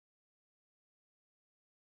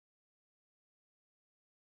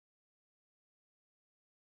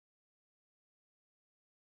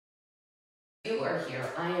You are here,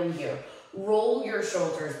 I am here. Roll your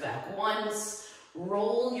shoulders back once,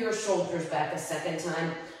 roll your shoulders back a second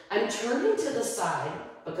time. I'm turning to the side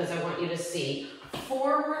because I want you to see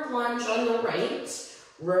forward lunge on the right,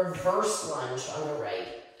 reverse lunge on the right.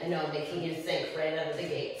 I know I'm making you think right out of the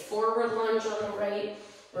gate. Forward lunge on the right,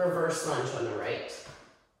 reverse lunge on the right.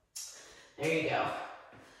 There you go.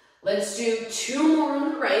 Let's do 2 more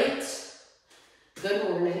on the right. Good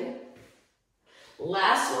morning.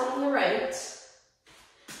 Last one on the right.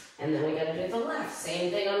 And then we got to do the left.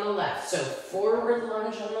 Same thing on the left. So forward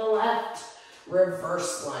lunge on the left,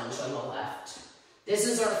 reverse lunge on the left. This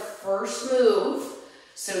is our first move,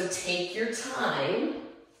 so take your time.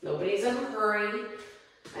 Nobody's in a hurry.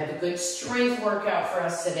 I have a good strength workout for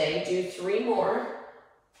us today. Do 3 more.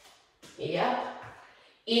 Yep.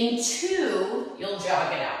 In 2, you'll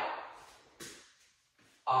jog it out.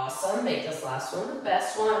 Awesome. Make this last one the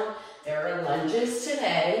best one. There are lunges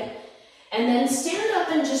today. And then stand up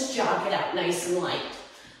and just jog it out nice and light.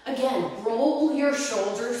 Again, roll your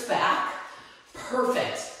shoulders back.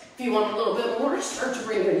 Perfect. If you want a little bit more, start to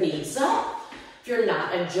bring your knees up. If you're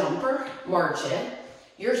not a jumper, march it.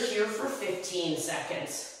 You're here for 15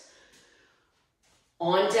 seconds.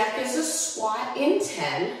 On deck is a squat in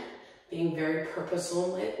 10. Being very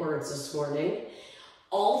purposeful in my words this morning.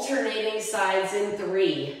 Alternating sides in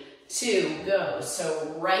 3, 2, go.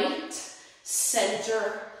 So right,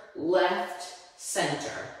 center, left,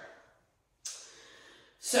 center.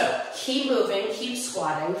 So keep moving, keep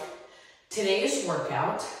squatting. Today's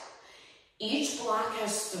workout, each block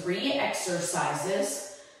has 3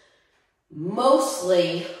 exercises,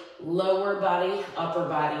 mostly lower body, upper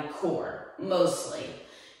body, core, mostly.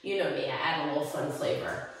 You know me, I add a little fun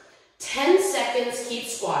flavor. 10 seconds, keep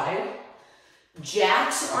squatting.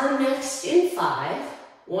 Jacks are next in 5.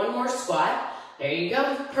 1 more squat. There you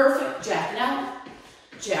go, perfect, jack it out.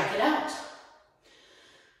 Jack it out.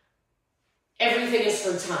 Everything is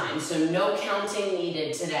for time, so no counting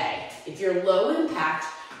needed today. If you're low impact,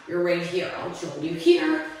 you're right here. I'll join you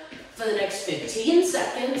here for the next 15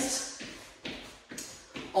 seconds.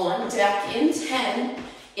 On deck in 10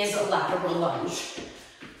 is a lateral lunge.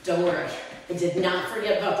 Don't worry, I did not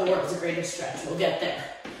forget about the world's greatest stretch. We'll get there.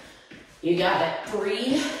 You got it.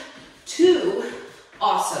 3, 2,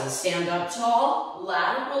 awesome. Stand up tall,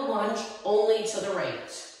 lateral lunge only to the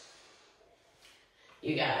right.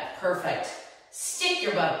 You got it. Perfect. Stick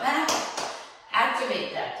your butt back.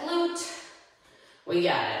 Activate that glute. We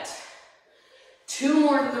got it. 2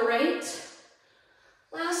 more to the right.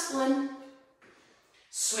 Last one.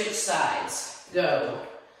 Switch sides. Go.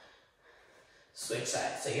 Switch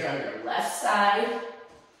sides. So you're on your left side.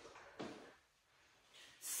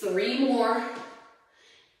 3 more.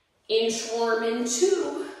 Inchworm in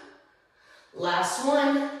 2. Last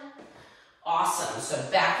one. Awesome. So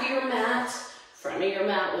back of your mat, front of your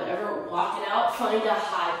mat, whatever, walk it out, find a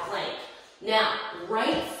high plank. Now,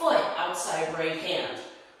 right foot outside right hand.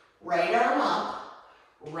 Right arm up,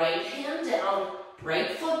 right hand down, right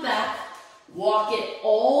foot back. Walk it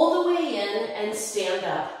all the way in and stand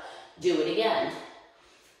up. Do it again.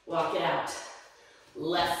 Walk it out.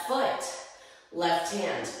 Left foot, left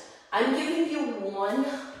hand. I'm giving you 1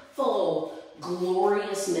 full,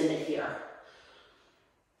 glorious minute here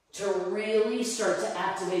to really start to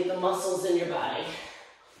activate the muscles in your body.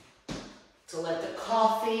 To let the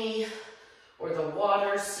coffee or the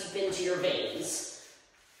water seep into your veins.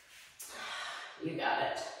 You got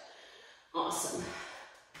it. Awesome.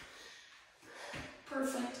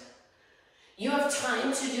 Perfect. You have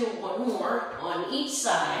time to do 1 more on each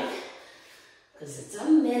side because it's a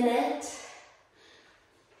minute.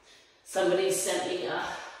 Somebody sent me a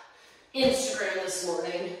Instagram this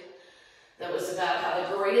morning that was about how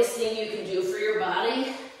the greatest thing you can do for your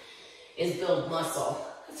body is build muscle.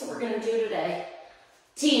 That's what we're going to do today.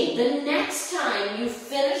 Team, the next time you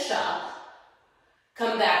finish up,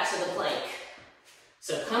 come back to the plank.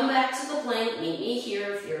 So come back to the plank. Meet me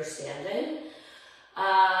here if you're standing.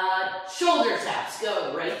 Shoulder taps.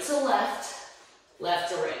 Go right to left,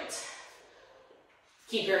 left to right.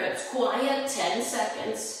 Keep your hips quiet. 10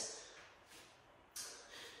 seconds.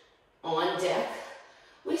 On deck,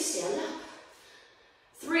 we stand up.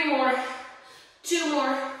 3 more, 2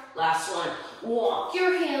 more, last one. Walk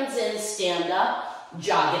your hands in, stand up,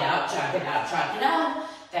 jog it out, jog it out, jog it out.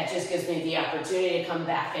 That just gives me the opportunity to come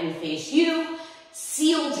back and face you.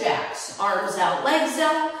 Seal jacks, arms out, legs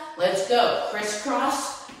out. Let's go.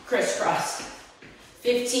 Crisscross, crisscross.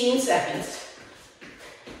 15 seconds.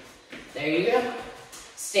 There you go.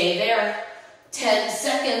 Stay there. 10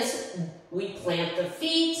 seconds. We plant the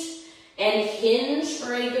feet and hinge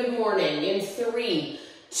for a good morning in 3,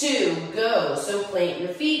 2, go. So plant your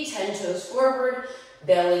feet, 10 toes forward,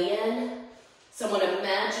 belly in. Someone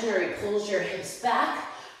imaginary pulls your hips back,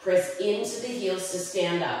 press into the heels to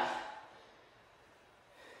stand up.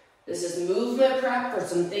 This is movement prep for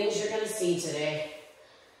some things you're going to see today.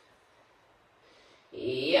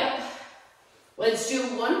 Yep. Let's do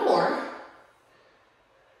one more.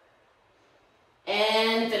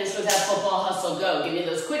 And finish with that football hustle. Go. Give me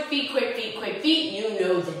those quick feet, quick feet, quick feet. You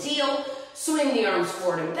know the deal. Swing the arms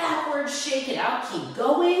forward and backwards. Shake it out. Keep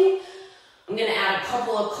going. I'm going to add a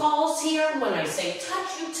couple of calls here. When I say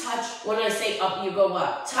touch, you touch. When I say up, you go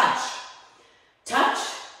up. Touch. Touch.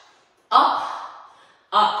 Up.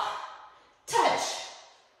 Up. Touch.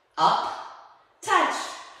 Up. Touch.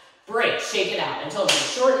 Break. Shake it out. I told you,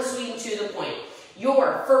 short and sweet and to the point.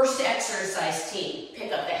 Your first exercise, team.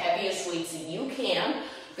 Pick up the heaviest weights that you can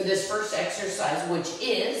for this first exercise, which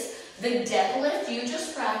is the deadlift you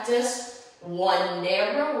just practiced. One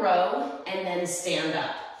narrow row and then stand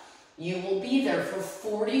up. You will be there for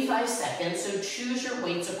 45 seconds, so choose your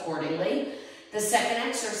weights accordingly. The second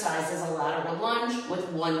exercise is a lateral lunge with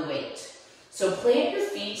one weight. So plant your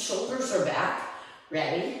feet, shoulders are back.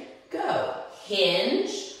 Ready? Go.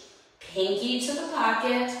 Hinge, pinky to the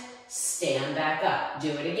pocket, stand back up. Do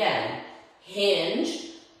it again. Hinge,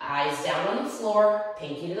 eyes down on the floor,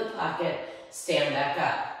 pinky to the pocket, stand back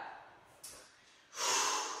up.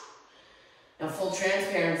 Now, full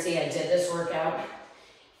transparency, I did this workout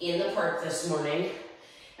in the park this morning,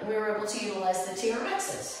 and we were able to utilize the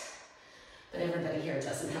TRXs. But everybody here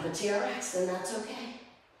doesn't have a TRX, and that's okay.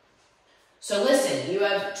 So listen, you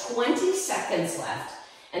have 20 seconds left,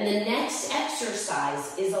 and the next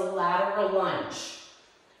exercise is a lateral lunge.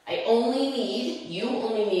 You only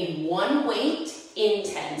need one weight in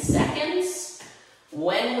 10 seconds.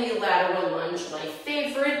 When we lateral lunge, my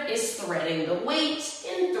favorite is threading the weight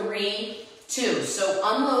in 3, 2. So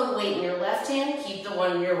unload weight in your left hand, keep the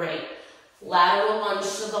one in your right. Lateral lunge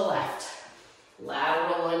to the left.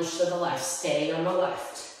 Lateral lunge to the left. Stay on the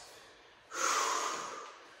left.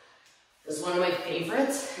 This is one of my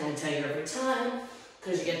favorites, and I tell you every time,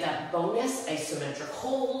 because you get that bonus isometric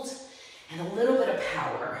hold and a little bit of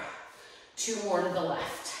power. 2 more to the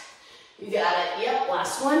left. You got it. Yep,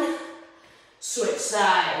 last one. Switch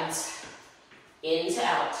sides. In to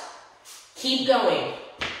out. Keep going.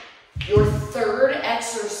 Your third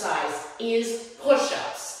exercise is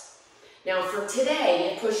push-ups. Now for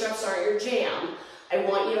today, if push-ups aren't your jam, I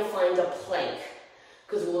want you to find a plank,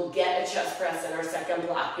 because we'll get a chest press in our second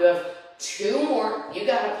block. You have 2 more. You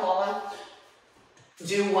got it, Paula.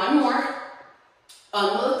 Do 1 more.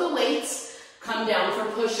 Unload the weights. Come down for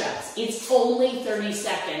push-ups. It's only 30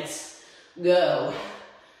 seconds. Go.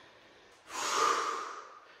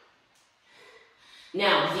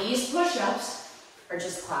 Now, these push-ups are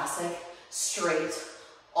just classic, straight,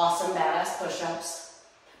 awesome, badass push-ups.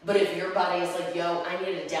 But if your body is like, yo, I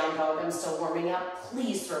need a down dog, I'm still warming up,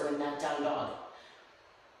 please throw in that down dog.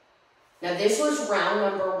 Now, this was round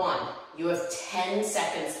number 1. You have 10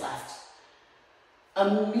 seconds left.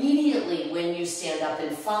 Immediately when you stand up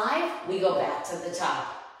in 5, we go back to the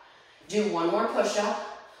top. Do 1 more push-up.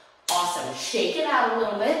 Awesome. Shake it out a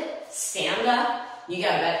little bit. Stand up. You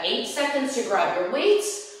got about 8 seconds to grab your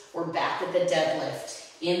weights. We're back at the deadlift.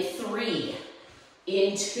 In 3,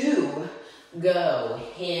 in 2, go.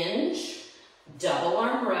 Hinge, double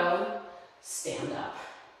arm row, stand up.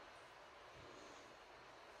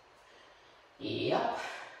 Yep.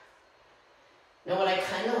 Now what I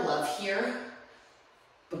kind of love here,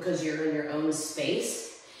 because you're in your own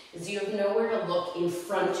space, is you have nowhere to look in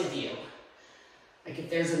front of you. Like if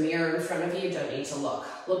there's a mirror in front of you, you don't need to look.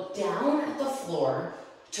 Look down at the floor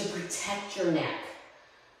to protect your neck.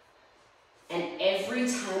 And every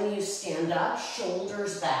time you stand up,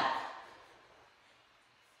 shoulders back.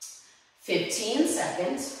 15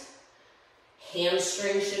 seconds.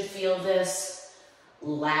 Hamstrings should feel this.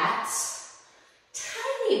 Lats.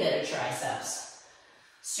 Tiny bit of triceps.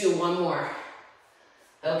 Let's do 1 more.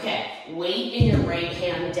 Okay, weight in your right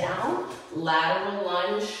hand down, lateral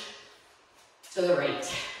lunge to the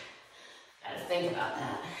right. Gotta think about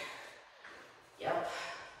that. Yep.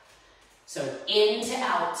 So in to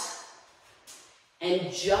out.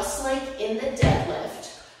 And just like in the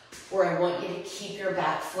deadlift, where I want you to keep your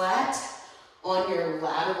back flat, on your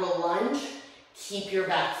lateral lunge, keep your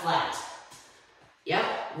back flat. Yep,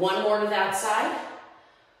 1 more to that side,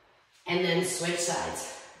 and then switch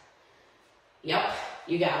sides. Yep.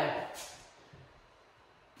 You got it.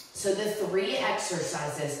 So the 3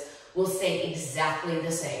 exercises will stay exactly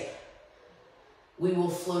the same. We will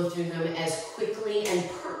flow through them as quickly and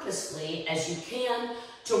purposely as you can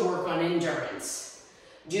to work on endurance.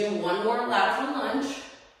 Do 1 more lateral lunge.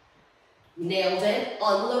 Nailed it.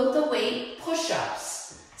 Unload the weight,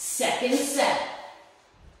 push-ups. Second set.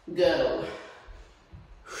 Go.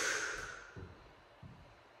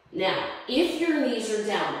 Now, if your knees are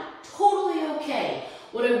down, totally okay.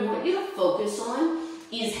 What I want you to focus on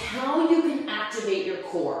is how you can activate your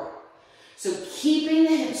core. So keeping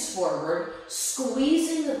the hips forward,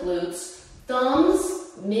 squeezing the glutes, thumbs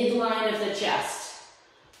midline of the chest.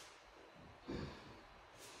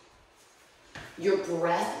 Your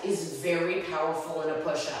breath is very powerful in a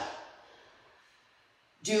push-up.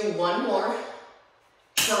 Do one more.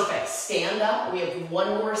 Perfect. Stand up. We have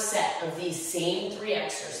one more set of these same 3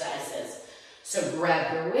 exercises. So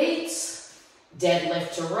grab your weights,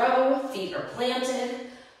 deadlift to row, feet are planted,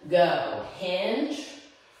 go. Hinge,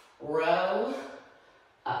 row,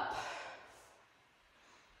 up.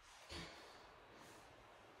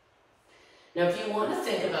 Now, if you want to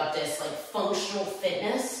think about this like functional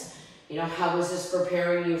fitness, you know, how is this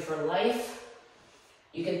preparing you for life?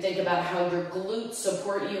 You can think about how your glutes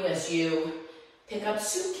support you as you pick up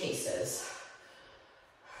suitcases.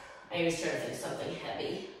 I was trying to think something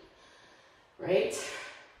heavy, right?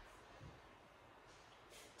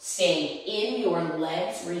 Staying in your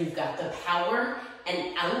legs where you've got the power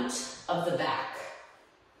and out of the back.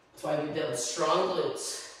 That's why we build strong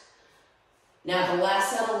glutes. Now the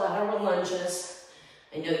last set of lateral lunges.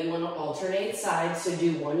 I know you want to alternate sides, so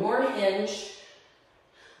do one more hinge.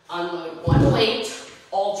 Unload one weight,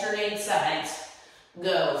 alternate sides.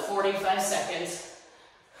 Go, 45 seconds.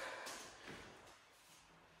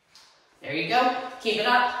 There you go, keep it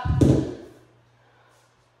up.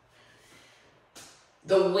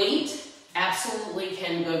 The weight absolutely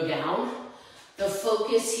can go down. The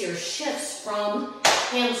focus here shifts from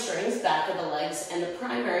hamstrings, back of the legs, and the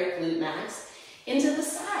primary glute max into the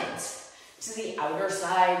sides, to the outer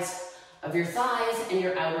sides of your thighs and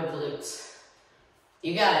your outer glutes.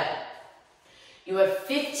 You got it. You have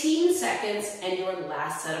 15 seconds and your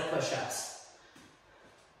last set of push-ups.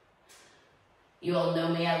 You all know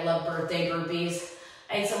me, I love birthday burpees.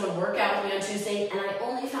 I had someone work out with me on Tuesday and I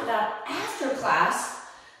only found out after class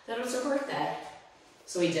that it was her birthday.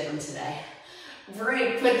 So we did them today.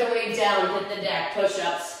 Break, put the weight down, hit the deck,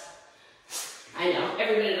 push-ups. I know,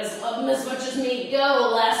 everybody doesn't love them as much as me.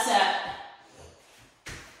 Go, last set.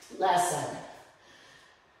 Last set.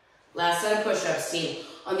 Last set of push-ups, team.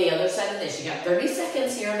 On the other side of this, you got 30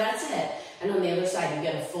 seconds here, that's it. And on the other side, you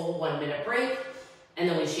get a full 1 minute break, and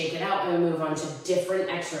then we shake it out and we move on to different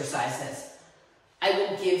exercises. I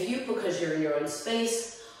will give you, because you're in your own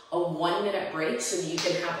space, a 1 minute break so that you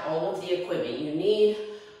can have all of the equipment you need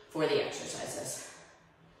for the exercises.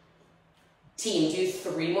 Team, do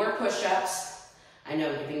 3 more push-ups. I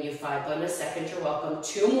know, giving you 5 bonus seconds, you're welcome.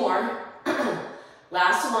 2 more.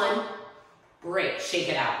 Last one, break, shake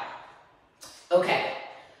it out. Okay.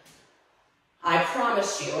 I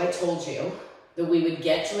promised you, I told you, that we would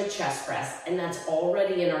get to a chest press, and that's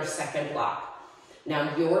already in our second block.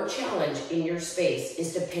 Now, your challenge in your space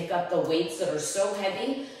is to pick up the weights that are so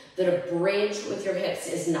heavy that a bridge with your hips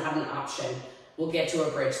is not an option. We'll get to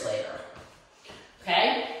a bridge later.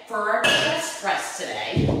 Okay? For our chest press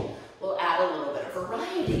today, we'll add a little bit of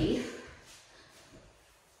variety.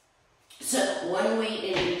 So, 1 weight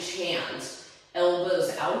in each hand.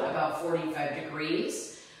 Elbows out about 45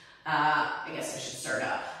 degrees. I guess I should start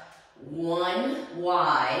up. 1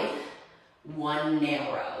 wide, 1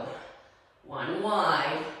 narrow. 1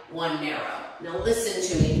 wide, 1 narrow. Now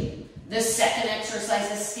listen to me. The second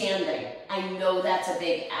exercise is standing. I know that's a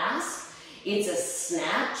big ask. It's a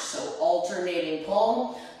snatch, so alternating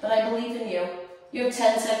pull, but I believe in you. You have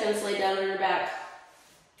 10 seconds laid down on your back.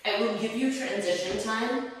 I will give you transition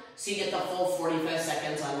time so you get the full 45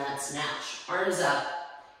 seconds on that snatch. Arms up,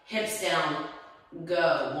 hips down.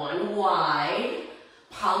 Go. 1 wide,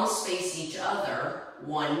 palms face each other,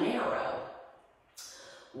 1 narrow.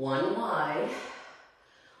 1 wide,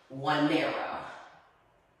 1 narrow.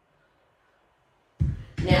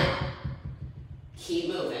 Now, keep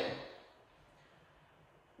moving.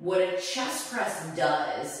 What a chest press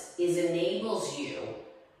does is enables you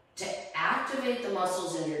to activate the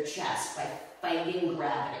muscles in your chest by fighting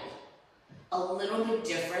gravity. A little bit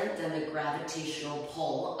different than the gravitational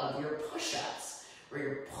pull of your push-ups, where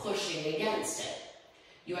you're pushing against it.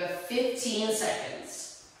 You have 15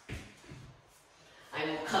 seconds. I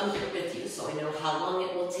will come here with you so I know how long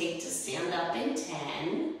it will take to stand up in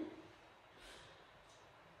 10.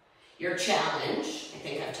 Your challenge, I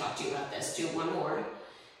think I've talked to you about this, do 1 more.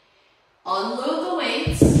 Unload the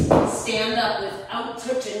weights, stand up without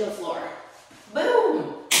touching the floor.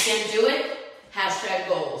 Boom! Can't do it? Hashtag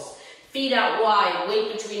goals. Feet out wide,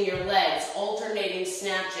 weight between your legs, alternating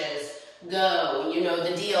snatches. Go, you know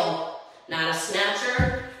the deal. Not a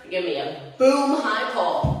snatcher. Give me a boom high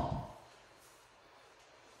pull.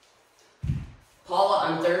 Paula,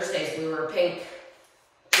 on Thursdays, we were pink.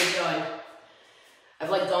 Keep going. I've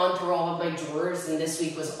like gone through all of my drawers, and this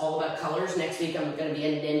week was all about colors. Next week, I'm gonna be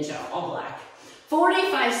a ninja, all black.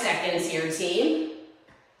 45 seconds here, team.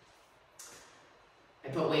 I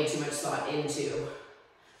put way too much thought into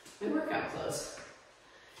my workout clothes.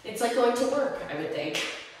 It's like going to work, I would think.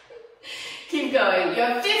 Keep going. You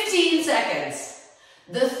have 15 seconds.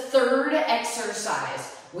 The third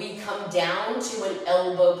exercise, we come down to an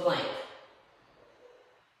elbow plank.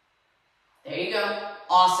 There you go.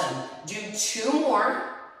 Awesome. Do 2 more.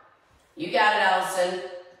 You got it, Allison.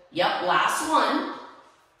 Yep, last one.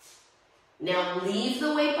 Now leave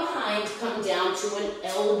the weight behind, come down to an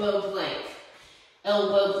elbow plank.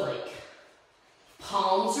 Elbow plank.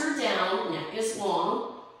 Palms are down, neck is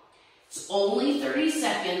long. It's only 30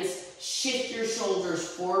 seconds. Shift your shoulders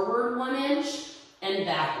forward 1 inch and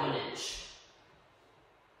back 1 inch.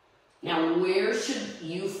 Now, where should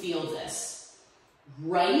you feel this?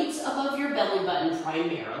 Right above your belly button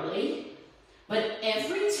primarily, but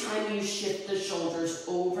every time you shift the shoulders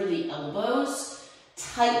over the elbows,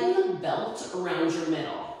 tighten the belt around your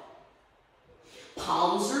middle.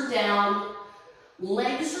 Palms are down,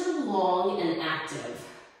 legs are long and active.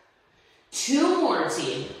 2 more,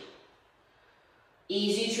 team.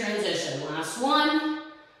 Easy transition. Last one.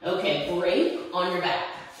 Okay, break on your back.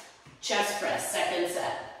 Chest press, second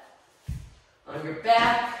set. On your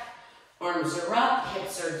back, arms are up,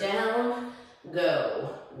 hips are down.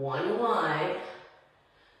 Go. 1 wide,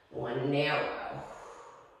 1 narrow.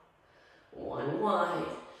 1 wide.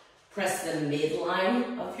 Press the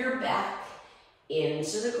midline of your back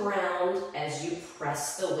into the ground as you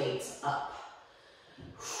press the weights up.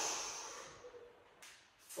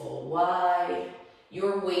 Full wide.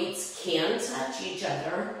 Your weights can touch each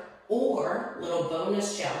other, or, little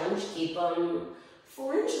bonus challenge, keep them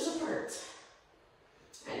 4 inches apart.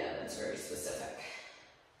 I know that's very specific.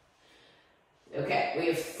 Okay, we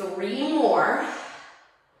have 3 more.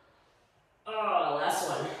 Oh, last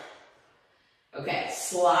one. Okay,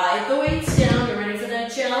 slide the weights down. You ready for that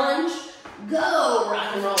challenge? Go,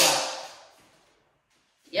 rock and roll up.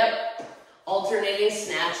 Yep, alternating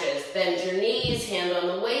snatches. Bend your knees, hand on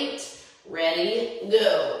the weight. Ready,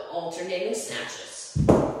 go. Alternating snatches.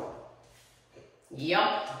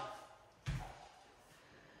 Yep.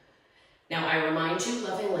 Now I remind you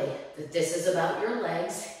lovingly that this is about your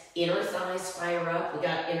legs. Inner thighs fire up. We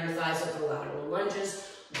got inner thighs with the lateral lunges.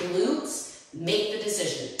 Glutes, make the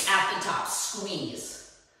decision. At the top,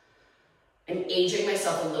 squeeze. I'm aging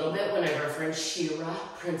myself a little bit when I reference She-Ra,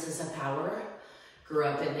 Princess of Power. Grew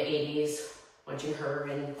up in the 80s watching her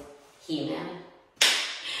and He-Man.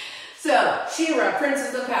 So, She-Ra,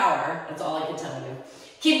 Princess of Power. That's all I can tell you.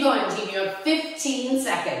 Keep going, team. You have 15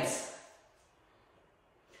 seconds.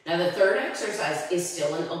 Now, the third exercise is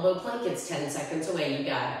still an elbow plank. It's 10 seconds away. You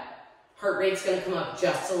got it. Heart rate's going to come up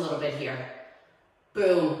just a little bit here.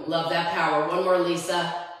 Boom. Love that power. 1 more,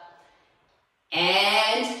 Lisa.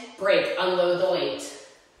 And break. Unload the weight.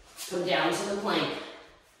 Come down to the plank.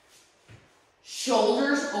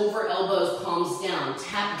 Shoulders over elbows, palms down.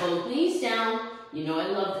 Tap both knees down. You know I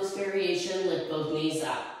love this variation. Lift both knees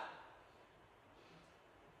up.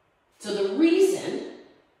 So the reason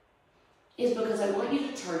is because I want you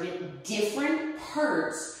to target different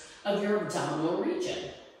parts of your abdominal region.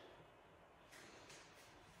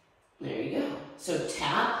 There you go. So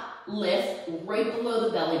tap, lift, right below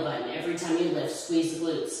the belly button. Every time you lift, squeeze the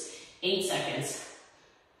glutes. 8 seconds.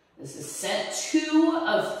 This is set 2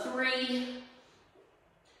 of 3.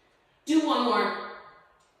 Do 1 more.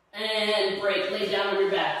 And break. Lay down on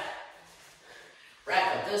your back.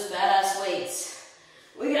 Rack up those badass weights.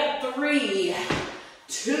 We got 3,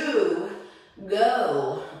 2,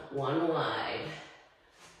 go. 1 wide.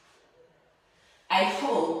 I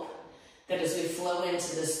hope that as we flow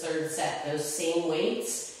into this third set, those same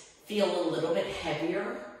weights feel a little bit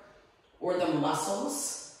heavier, or the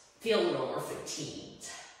muscles feel a little more fatigued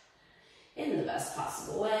in the best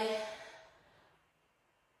possible way.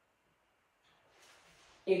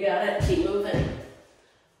 You got it. Keep moving.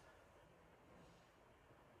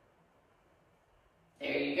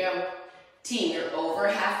 There you go. Team, you're over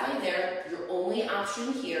halfway there. Your only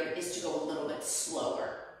option here is to go a little bit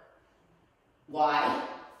slower. Why?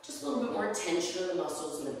 Just a little bit more tension in the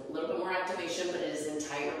muscles and a little bit more activation, but it is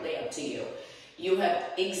entirely up to you. You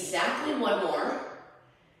have exactly 1 more,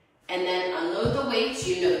 and then unload the weights.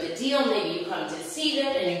 You know the deal. Maybe you come to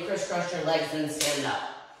seated and you crisscross your legs and stand up.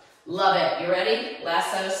 Love it. You ready?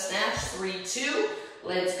 Lasso snatch. 3, 2.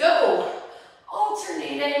 Let's go.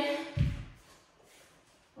 Alternating.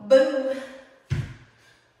 Boom.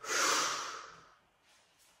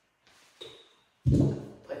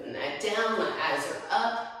 Putting that down, my eyes are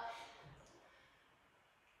up.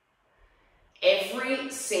 Every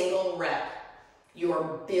single rep,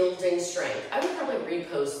 you're building strength. I would probably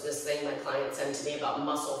repost this thing my client sent to me about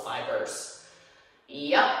muscle fibers.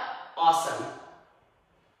 Yep, awesome.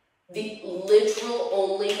 The literal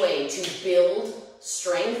only way to build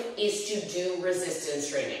strength is to do resistance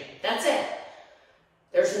training. That's it.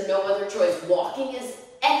 There's no other choice. Walking is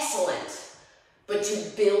excellent, but to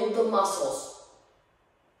build the muscles,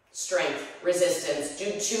 strength, resistance,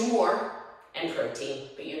 do 2 more, and protein,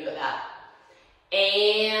 but you know that.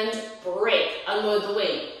 And break, unload the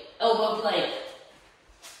weight, elbow plank.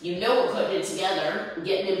 You know we're putting it together.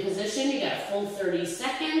 Getting in position, you got a full 30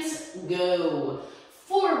 seconds. Go.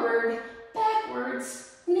 Forward,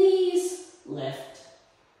 backwards, knees, lift.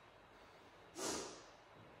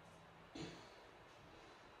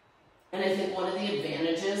 And I think one of the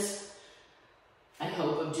advantages, I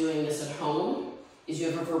hope, of doing this at home is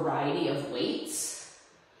you have a variety of weights.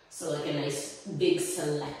 So like a nice big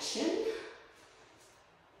selection.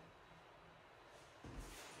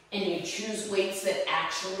 And you choose weights that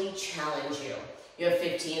actually challenge you. You have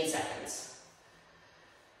 15 seconds.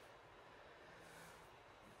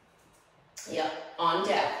 Yep, on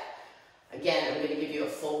deck. Again, I'm going to give you a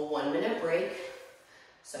full 1 minute break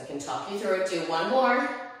so I can talk you through it. Do 1 more.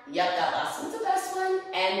 Yep, that last one's the best one.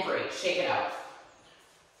 And break. Shake it out.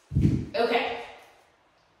 Okay.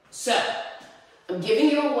 So, I'm giving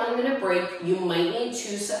you a 1 minute break. You might need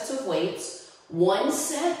 2 sets of weights. 1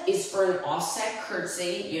 set is for an offset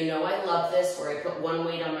curtsy. You know I love this, where I put 1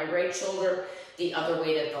 weight on my right shoulder, the other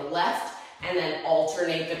weight at the left, and then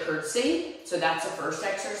alternate the curtsy. So that's the first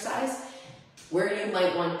exercise. Where you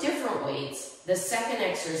might want different weights, the second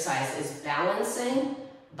exercise is balancing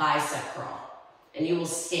bicep curl. And you will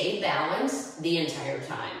stay balanced the entire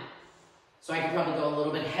time. So I can probably go a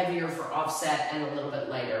little bit heavier for offset and a little bit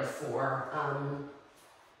lighter for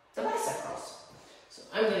the bicep curls. So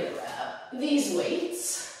I'm going to grab these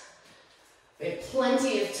weights. We have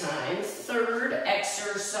plenty of time. Third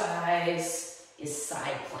exercise is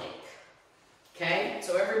side plank. Okay,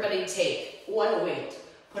 so everybody take 1 weight.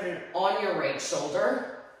 Put it on your right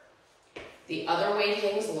shoulder. The other weight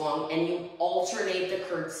hangs long, and you alternate the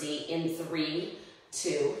curtsy in 3,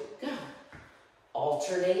 2, go.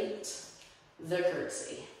 Alternate the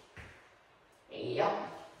curtsy. Yep.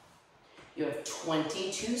 You have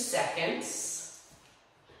 22 seconds.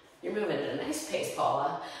 You're moving at a nice pace,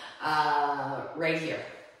 Paula. Right here,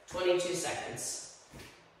 22 seconds.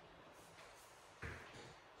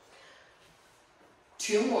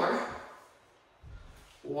 2 more.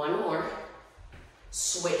 1 more.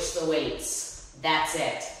 Switch the weights. That's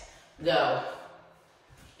it. Go.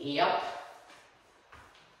 Yep.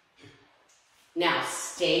 Now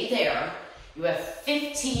stay there. You have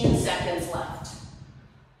 15 seconds left.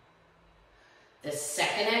 The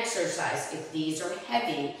second exercise, if these are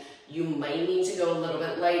heavy, you might need to go a little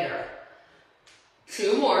bit lighter.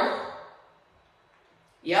 2 more.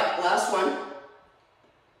 Yep, last one.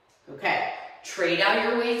 Okay, trade out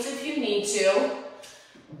your weights if you need to.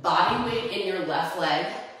 Body weight in your left leg.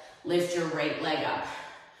 Lift your right leg up.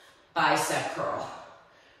 Bicep curl.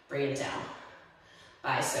 Bring it down.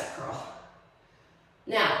 Bicep curl.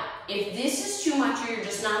 Now, if this is too much or you're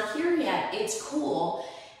just not here yet, it's cool.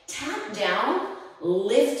 Tap down,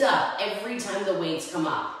 lift up every time the weights come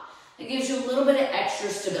up. It gives you a little bit of extra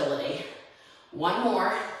stability. 1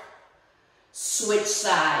 more. Switch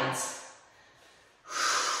sides.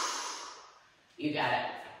 You got it.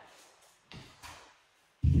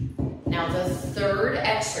 Now the third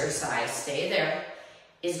exercise, stay there,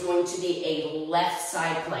 is going to be a left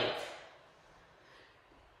side plank.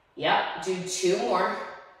 Yep, do 2 more.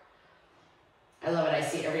 I love it, I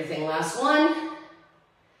see everything. Last one.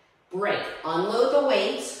 Break, unload the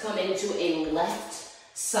weights, come into a left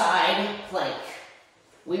side plank.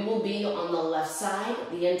 We will be on the left side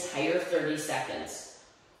the entire 30 seconds.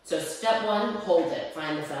 So step 1, hold it,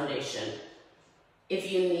 find the foundation.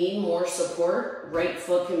 If you need more support, right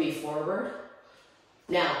foot can be forward.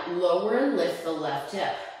 Now, lower and lift the left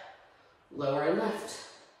hip. Lower and lift.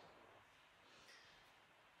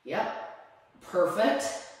 Yep, perfect.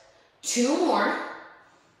 2 more,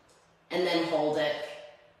 and then hold it.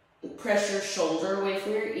 Press your shoulder away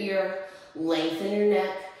from your ear, lengthen your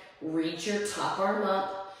neck, reach your top arm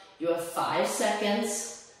up. You have 5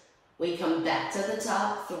 seconds. We come back to the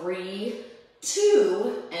top, 3,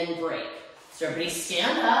 2, and break. So everybody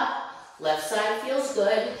stand up, left side feels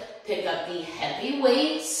good. Pick up the heavy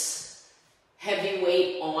weights. Heavy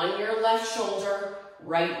weight on your left shoulder,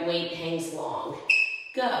 right weight hangs long.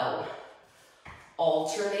 Go.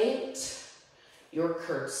 Alternate your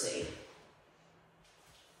curtsy.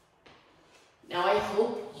 Now I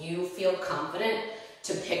hope you feel confident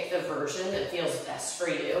to pick the version that feels best for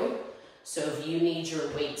you. So if you need your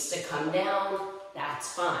weights to come down,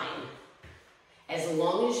 that's fine. As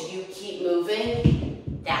long as you keep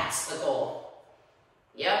moving, that's the goal.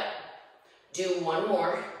 Yep. Do one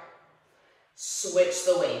more. Switch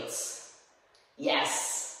the weights.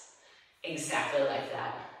 Yes. Exactly like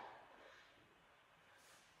that.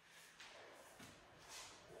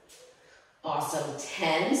 Awesome.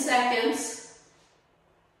 10 seconds.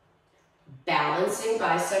 Balancing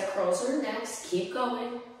bicep curls are next. Keep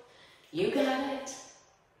going. You got it.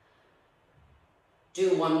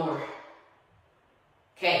 Do one more.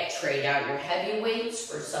 Okay, trade out your heavy weights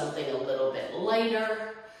for something a little bit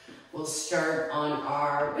lighter. We'll start on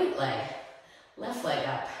our right leg. Left leg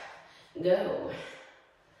up. Go.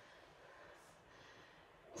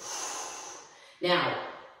 Now,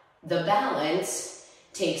 the balance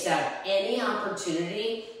takes out any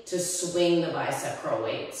opportunity to swing the bicep curl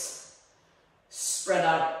weights. Spread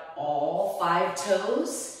out all 5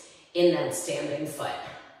 toes in that standing foot.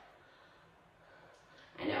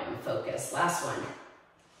 I know, I'm focused. Last one.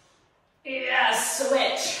 Yes,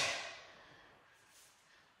 switch.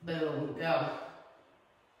 Boom, go.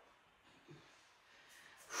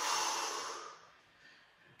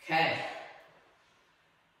 Okay.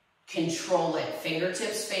 Control it.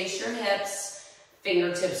 Fingertips face your hips.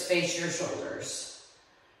 Fingertips face your shoulders.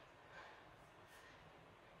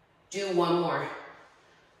 Do one more.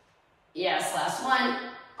 Yes, last one.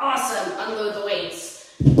 Awesome. Unload the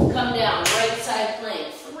weights. Come down. Right side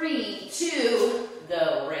plank. 3, 2,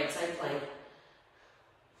 go. Right side plank.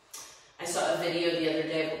 I saw a video the other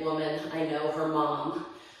day of a woman, I know her mom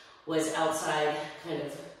was outside kind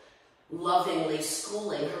of lovingly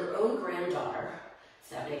schooling her own granddaughter,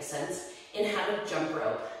 if that makes sense, in how to jump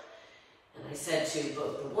rope. And I said to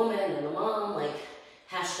both the woman and the mom, like,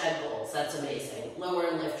 hashtag goals, that's amazing. Lower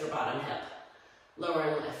and lift your bottom hip. Lower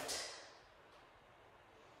and lift.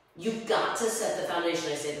 You've got to set the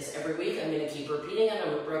foundation. I say this every week. I'm going to keep repeating it.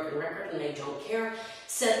 I'm a broken record and I don't care.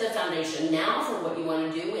 Set the foundation now for what you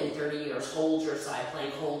want to do in 30 years. Hold your side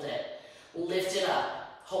plank. Hold it. Lift it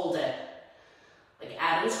up. Hold it. Like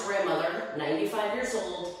Adam's grandmother, 95 years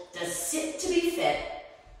old, does sit to be fit.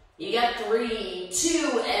 You got 3,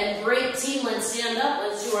 2, and break. Team, let's stand up.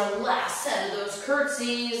 Let's do our last set of those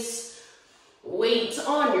curtsies. Weight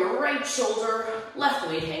on your right shoulder. Left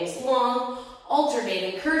weight hangs long.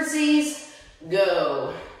 Alternating curtsies,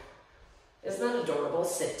 go. Isn't that adorable?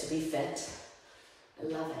 Sit to be fit. I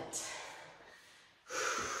love it.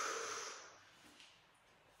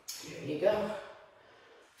 Here you go.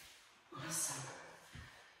 Awesome.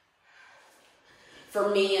 For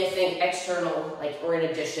me, I think external, or in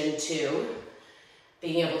addition to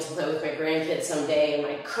being able to play with my grandkids someday in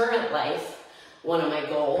my current life, one of my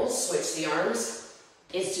goals, switch the arms,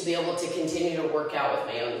 is to be able to continue to work out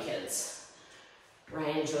with my own kids.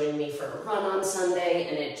 Ryan joined me for a run on Sunday,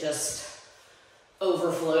 and it just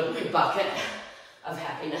overflowed my bucket of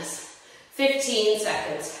happiness. 15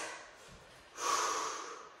 seconds.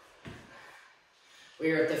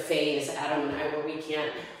 We're at the phase, Adam and I, where we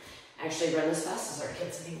can't actually run as fast as our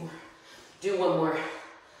kids anymore. Do one more.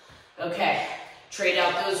 Okay, trade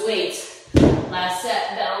out those weights. Last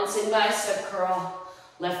set, balancing bicep curl.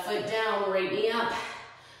 Left foot down, right knee up.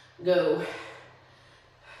 Go.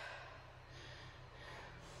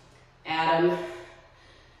 Adam,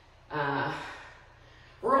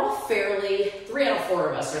 we're all fairly, 3 out of 4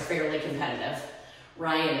 of us are fairly competitive.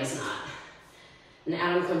 Ryan is not. And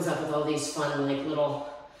Adam comes up with all these fun, little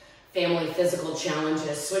family physical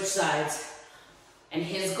challenges, switch sides. And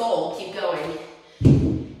his goal, keep going,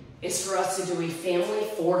 is for us to do a family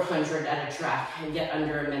 400 at a track and get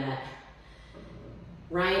under a minute.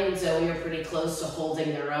 Ryan and Zoe are pretty close to holding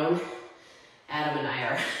their own. Adam and I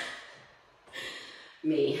are.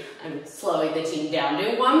 Me. I'm slowing the team down.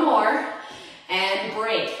 Do one more and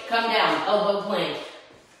break. Come down, elbow plank.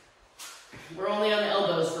 We're only on the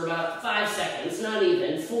elbows for about 5 seconds, not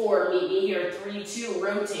even. 4, meet me here. 3, 2,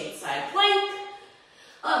 rotate side plank.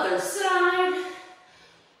 Other side.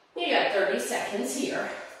 You got 30 seconds here.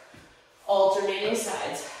 Alternating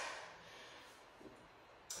sides.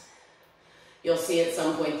 You'll see at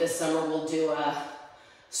some point this summer we'll do a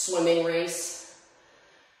swimming race.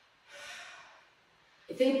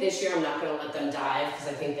 I think this year I'm not going to let them dive because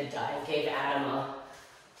I think the dive gave Adam a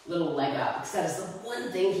little leg up because that is the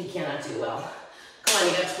one thing he cannot do well. Come on,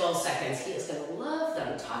 you got 12 seconds. He is going to love that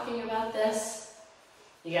I'm talking about this.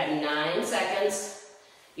 You got 9 seconds.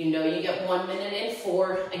 You know you get 1 minute in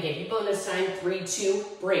 4. I gave you bonus time. 3, 2,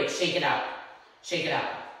 break. Shake it out. Shake it out.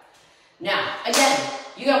 Now, again,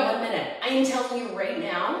 you got 1 minute. I am telling you right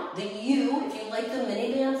now that if you like the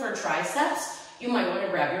mini band for triceps, you might want to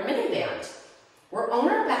grab your mini band. We're on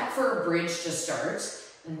our back for a bridge to start,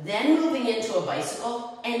 then moving into a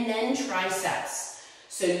bicycle, and then triceps.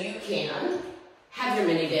 So you can have your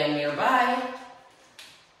mini band nearby,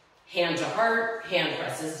 hand to heart, hand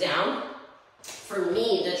presses down. For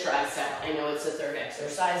me, the tricep, I know it's the third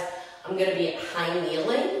exercise, I'm going to be at high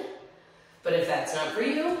kneeling, but if that's not for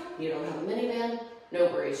you, you don't have a mini band, no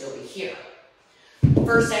worries, you'll be here.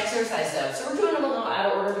 First exercise though, so we're doing them a little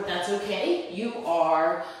out of order, but that's okay. You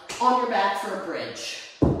are on your back for a bridge.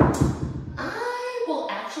 I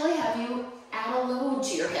will actually have you add a load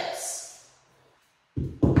to your hips.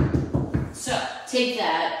 So take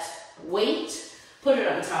that weight, put it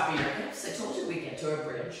on top of your hips. I told you we'd get to a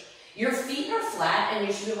bridge. Your feet are flat and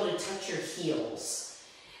you should be able to touch your heels.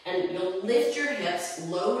 And you'll lift your hips,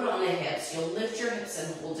 load on the hips. You'll lift your hips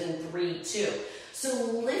and hold in 3, 2. So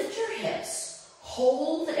lift your hips,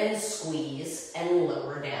 hold and squeeze and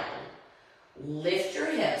lower down. Lift your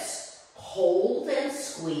hips, hold and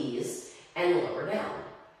squeeze and lower down.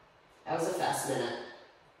 That was a fast minute.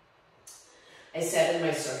 I said in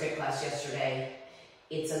my circuit class yesterday,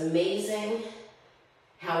 it's amazing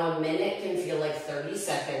how a minute can feel like 30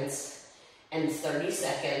 seconds and 30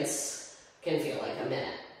 seconds can feel like a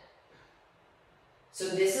minute. So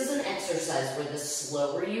this is an exercise where the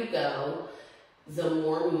slower you go, the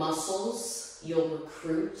more muscles you'll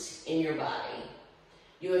recruit in your body.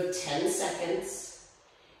 You have 10 seconds.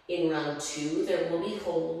 In round 2, there will be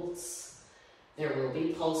holds. There will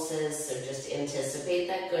be pulses, so just anticipate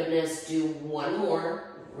that goodness. Do 1 more,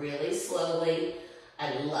 really slowly.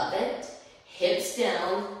 I love it. Hips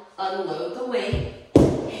down, unload the weight,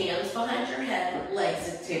 hands behind your head, legs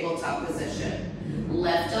at tabletop position.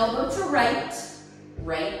 Left elbow to right,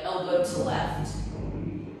 right elbow to left.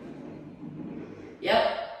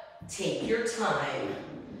 Yep, take your time.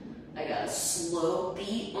 I got a slow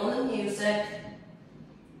beat on the music.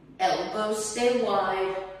 Elbows stay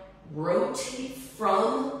wide, rotate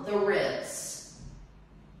from the ribs.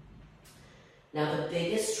 Now the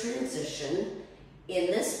biggest transition in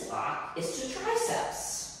this block is to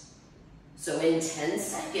triceps. So in 10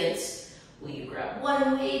 seconds, will you grab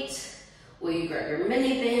one weight? Will you grab your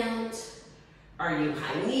mini band? Are you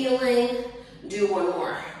high kneeling? Do 1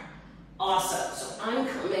 more. Awesome. So I'm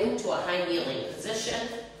coming to a high kneeling position,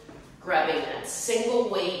 grabbing that single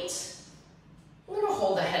weight. I'm going to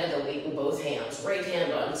hold the head of the weight in both hands, right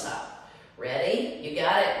hand on top. Ready? You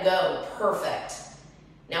got it? Go. Perfect.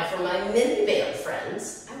 Now for my mini band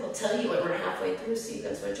friends, I will tell you when we're halfway through so you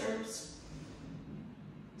can switch arms.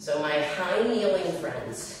 So my high kneeling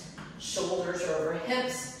friends, shoulders are over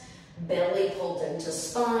hips, belly pulled into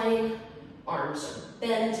spine, arms are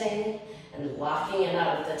bending and locking it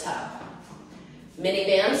out at the top. Mini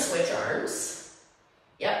band, switch arms.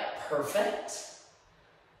 Yep, perfect.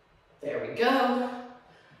 There we go.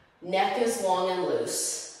 Neck is long and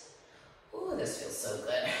loose. Ooh, this feels so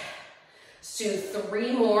good. Let's do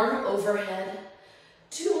 3 more overhead.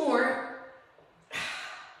 2 more.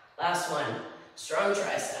 Last one. Strong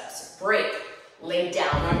triceps. Break. Lay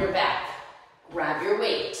down on your back. Grab your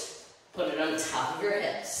weight. Put it on top of your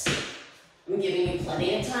hips. I'm giving you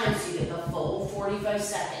plenty of time so you get the full 45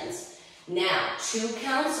 seconds. Now, 2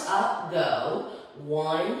 counts up, go.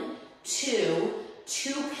 1, 2,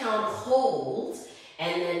 2 count hold,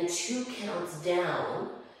 and then 2 counts down.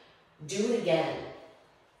 Do it again.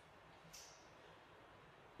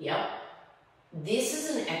 Yep. This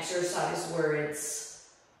is an exercise where it's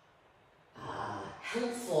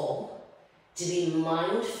helpful to be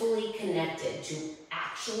mindfully connected to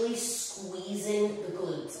actually squeezing the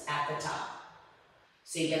glutes at the top.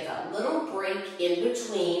 So you get that little break in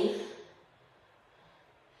between,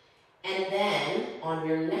 and then on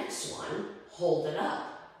your next one, hold it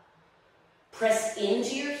up. Press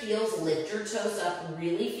into your heels, lift your toes up,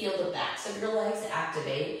 really feel the backs of your legs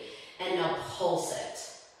activate, and now pulse it.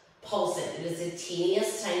 Pulse it. It is the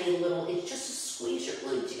teeniest, tiny little, it's just to squeeze your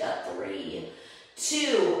glutes. You got 3,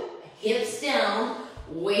 2, hips down,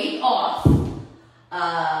 weight off,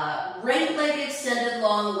 right leg extended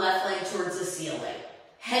long, left leg towards the ceiling.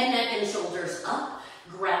 Head, neck, and shoulders up.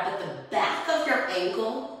 Grab at the back of your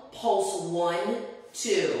ankle, pulse 1,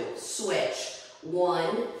 2, switch.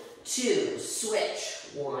 1, 2, switch.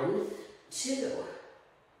 1, 2.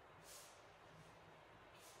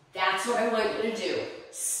 That's what I want you to do.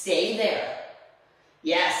 Stay there.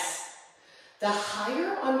 Yes. The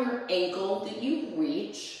higher on your ankle that you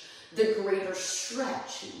reach, the greater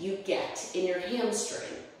stretch you get in your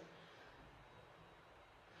hamstring.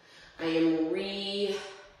 I am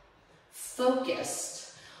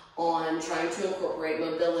refocused on trying to incorporate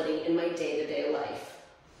mobility in my day-to-day life.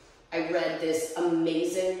 I read this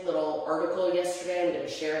amazing little article yesterday. I'm going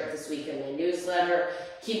to share it this week in my newsletter.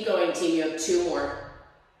 Keep going, team. You have 2 more.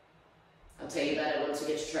 I'll tell you about it once we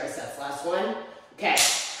get your triceps. Last one. Okay.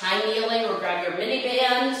 High kneeling or grab your mini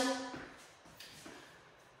band.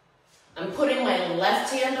 I'm putting my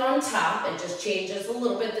left hand on top. It just changes a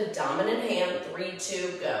little bit the dominant hand. 3,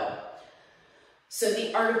 2, go. So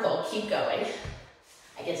the article, keep going.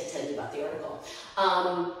 I get to tell you about the article.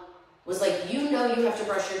 Was like, you know you have to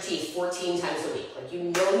brush your teeth 14 times a week. Like, you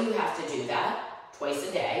know you have to do that twice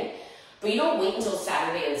a day. But you don't wait until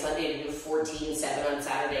Saturday and Sunday to do 14, 7 on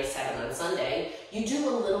Saturday, 7 on Sunday. You do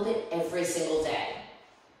a little bit every single day.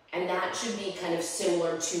 And that should be kind of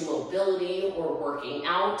similar to mobility or working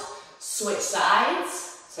out. Switch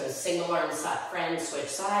sides. So single arm friend, switch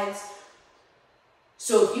sides.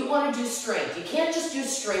 So if you want to do strength, you can't just do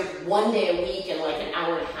strength 1 day a week and like an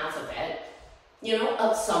hour and a half of it. You know,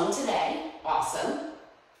 up some today, awesome.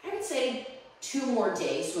 I would say 2 more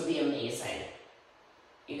days would be amazing.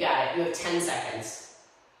 You got it, you have 10 seconds.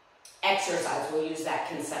 Exercise, we'll use that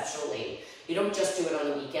conceptually. You don't just do it on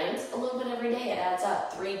the weekends, a little bit every day, it adds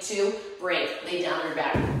up. 3, 2, break, lay down on your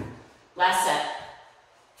back. Last set.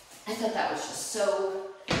 I thought that was just so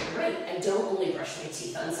great. I don't only brush my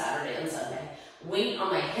teeth on Saturday and Sunday. Weight on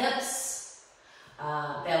my hips.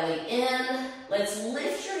 Belly in. Let's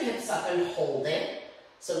lift your hips up and hold it.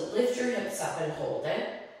 So lift your hips up and hold it.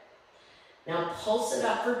 Now pulse it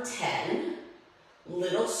up for 10.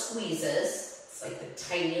 Little squeezes. It's like the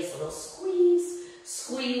tiniest little squeeze,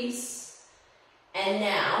 squeeze. And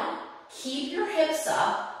now keep your hips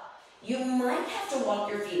up. You might have to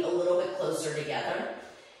walk your feet a little bit closer together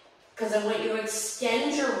because I want you to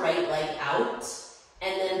extend your right leg out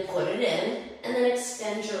and then put it in, and then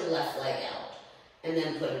extend your left leg out. And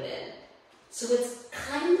then put it in. So it's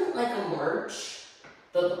kind of like a march,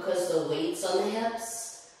 but because the weight's on the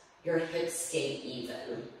hips, your hips stay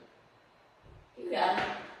even. You got it.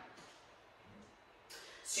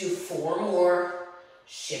 Let's do 4 more.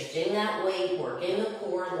 Shifting that weight, working the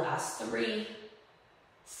core, last 3.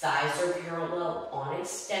 Thighs are parallel on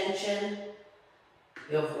extension.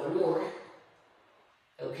 You have 1 more.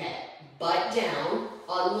 Okay, butt down,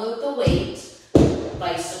 unload the weight.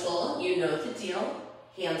 Bicycle, you know the deal.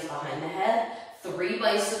 Hands behind the head. 3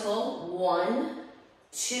 bicycle. 1,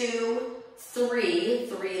 2, 3.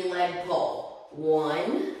 3 leg pull.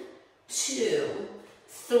 1, 2,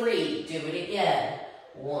 3. Do it again.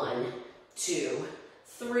 1, 2,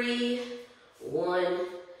 3. 1,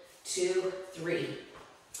 2, 3.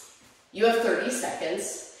 You have 30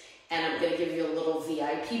 seconds, and I'm going to give you a little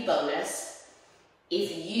VIP bonus.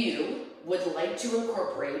 If you would like to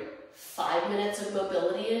incorporate 5 minutes of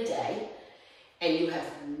mobility a day, and you have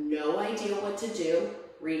no idea what to do,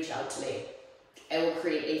 reach out to me. I will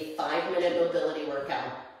create a 5-minute mobility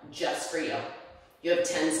workout just for you. You have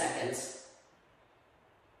 10 seconds.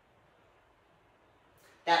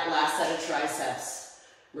 That last set of triceps,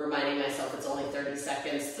 reminding myself it's only 30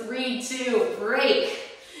 seconds. 3, 2, break.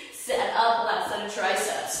 Set up, last set of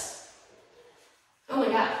triceps. Oh my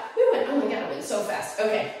God, I went so fast.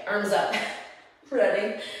 Okay, arms up.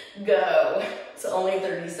 Ready, go. It's only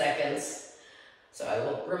 30 seconds. So I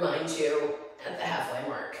will remind you at the halfway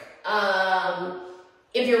mark.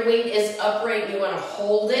 If your weight is upright, you want to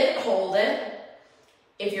hold it, hold it.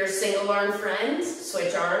 If you're a single arm friend,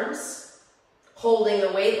 switch arms. Holding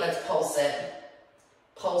the weight, let's pulse it.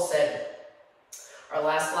 Pulse it. Our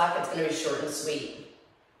last block, it's going to be short and sweet.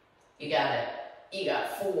 You got it. You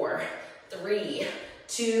got 4, 3,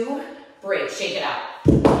 2, break. Shake it out.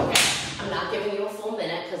 Okay. I'm not giving you a full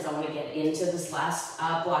minute because I want to get into this last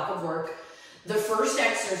block of work. The first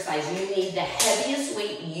exercise, you need the heaviest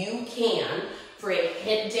weight you can for a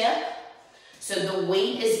hip dip. So the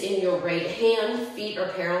weight is in your right hand, feet are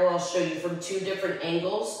parallel. I'll show you from 2 different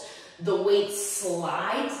angles. The weight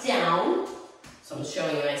slides down, so I'm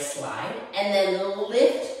showing you I slide, and then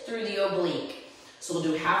lift through the oblique. So we'll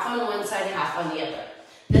do half on one side, half on the other.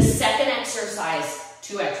 The second exercise,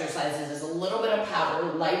 2 exercises, is a little bit of power,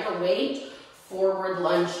 lighter weight, forward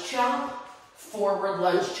lunge chop, forward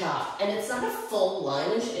lunge chop. And it's not a full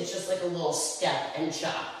lunge, it's just like a little step and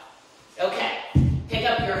chop. Okay, pick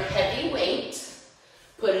up your heavy weight,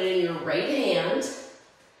 put it in your right hand,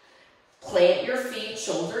 plant your feet,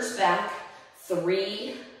 shoulders back,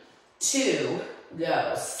 3, 2,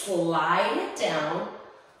 go. Slide it down,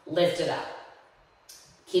 lift it up.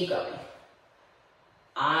 Keep going.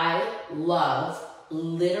 I love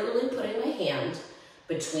literally putting my hand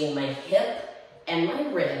between my hip and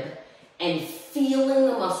my rib and feeling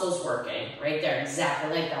the muscles working. Right there,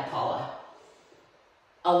 exactly like that, Paula.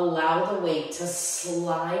 Allow the weight to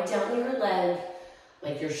slide down your leg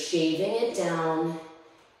like you're shaving it down,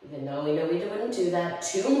 even though we know we wouldn't do that.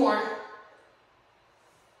 2 more.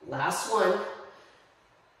 Last one.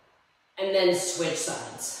 And then switch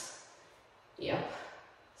sides. Yep.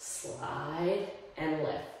 Slide and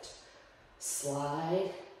lift.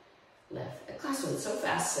 Slide, lift. The class went so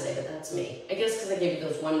fast today, but that's me. I guess because I gave you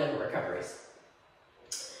those 1-minute recoveries.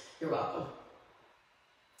 You're welcome.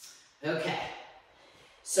 Okay.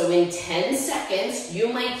 So in 10 seconds,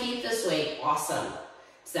 you might keep this weight. Awesome.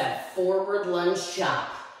 It's that forward lunge chop.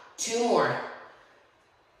 2 more.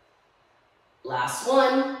 Last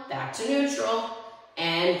one. Back to neutral.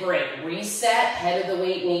 And break. Reset. Head of the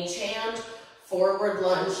weight in each hand. Forward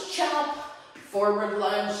lunge chop. Forward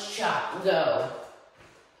lunge chop. Go.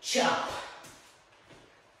 Chop.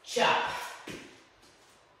 Chop.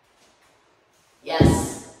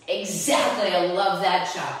 Yes. Exactly. I love that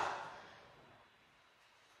chop.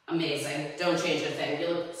 Amazing. Don't change a thing. You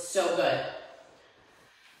look so good.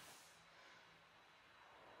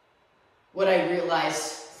 What I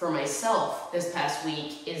realized for myself this past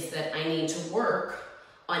week is that I need to work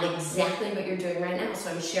on exactly what you're doing right now.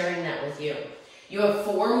 So I'm sharing that with you. You have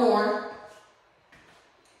 4 more.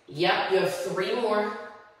 Yep, you have 3 more.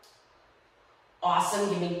 Awesome.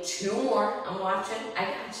 Give me 2 more. I'm watching. I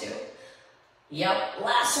got you. Yep.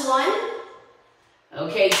 Last one.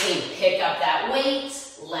 Okay, team, pick up that weight,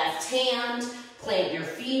 left hand, plant your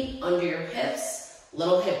feet under your hips,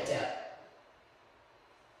 little hip dip.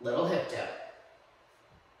 Little hip dip.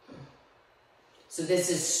 So this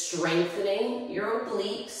is strengthening your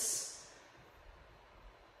obliques.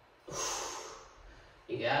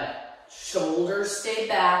 You got it. Shoulders stay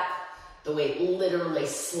back. The weight literally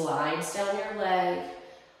slides down your leg.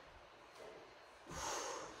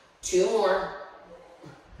 2 more.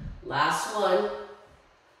 Last one.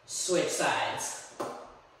 Switch sides.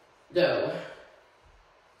 Go.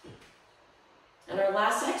 And our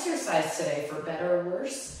last exercise today, for better or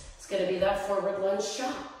worse, is going to be that forward lunge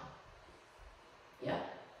chop.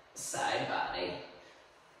 Yep. Side body.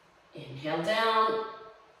 Inhale down.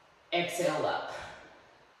 Exhale up.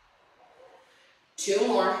 2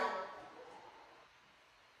 more.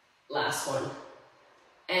 Last one.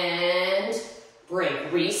 And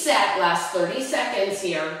break. Reset. Last 30 seconds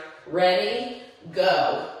here. Ready?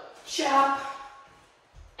 Go. Chop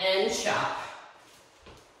and chop.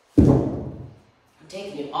 I'm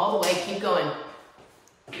taking you all the way. Keep going.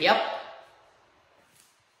 Yep.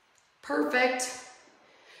 Perfect.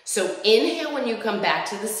 So inhale when you come back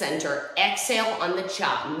to the center. Exhale on the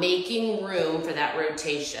chop, making room for that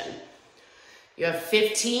rotation. You have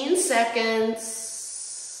 15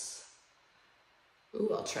 seconds.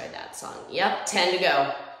 Ooh, I'll try that song. Yep, 10 to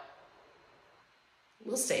go.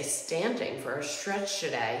 We'll stay standing for a stretch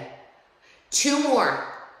today. 2 more.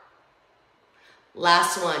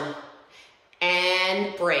 Last one.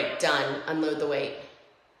 And break. Done. Unload the weight.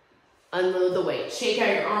 Unload the weight. Shake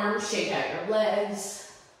out your arms. Shake out your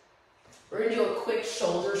legs. We're going to do a quick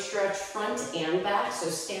shoulder stretch front and back. So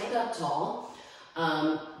stand up tall.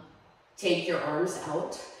 Take your arms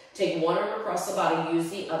out. Take one arm across the body. Use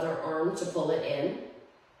the other arm to pull it in.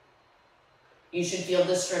 You should feel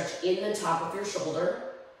the stretch in the top of your shoulder.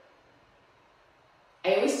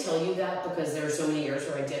 I always tell you that because there are so many years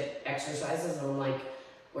where I did exercises and I'm like,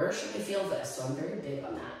 where should I feel this? So I'm very big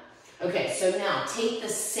on that. Okay, so now take the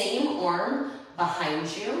same arm behind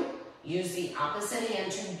you. Use the opposite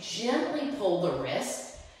hand to gently pull the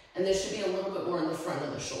wrist. And there should be a little bit more in the front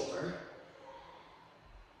of the shoulder.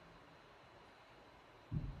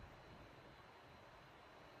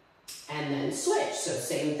 And then switch. So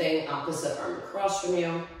same thing, opposite arm across from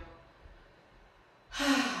you.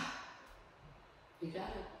 You got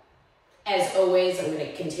it. As always, I'm going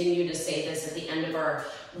to continue to say this at the end of our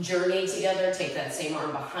journey together. Take that same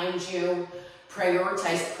arm behind you.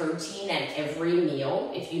 Prioritize protein at every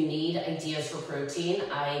meal. If you need ideas for protein,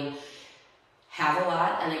 I have a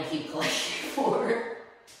lot and I keep collecting more.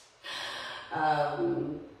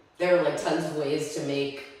 There are like tons of ways to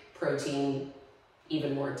make protein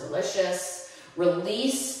even more delicious.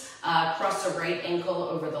 Release, cross the right ankle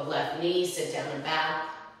over the left knee, sit down and back.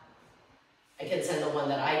 I can send the one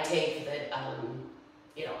that I take that,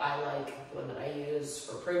 I like, the one that I use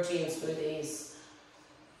for protein smoothies.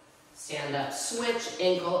 Stand up, switch,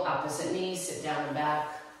 ankle, opposite knee, sit down and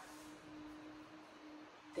back.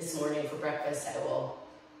 This morning for breakfast, I will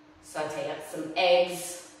saute up some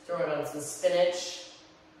eggs, throw it on some spinach.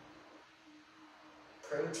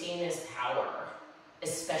 Protein is power.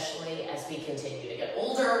 especially as we continue to get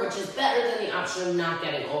older, which is better than the option of not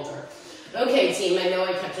getting older. Okay, team, I know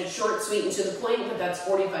I kept it short, sweet, and to the point, but that's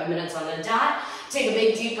 45 minutes on a dot. Take a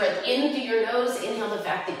big deep breath in through your nose. Inhale the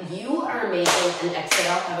fact that you are amazing, and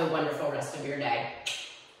exhale. Have a wonderful rest of your day.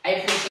 I appreciate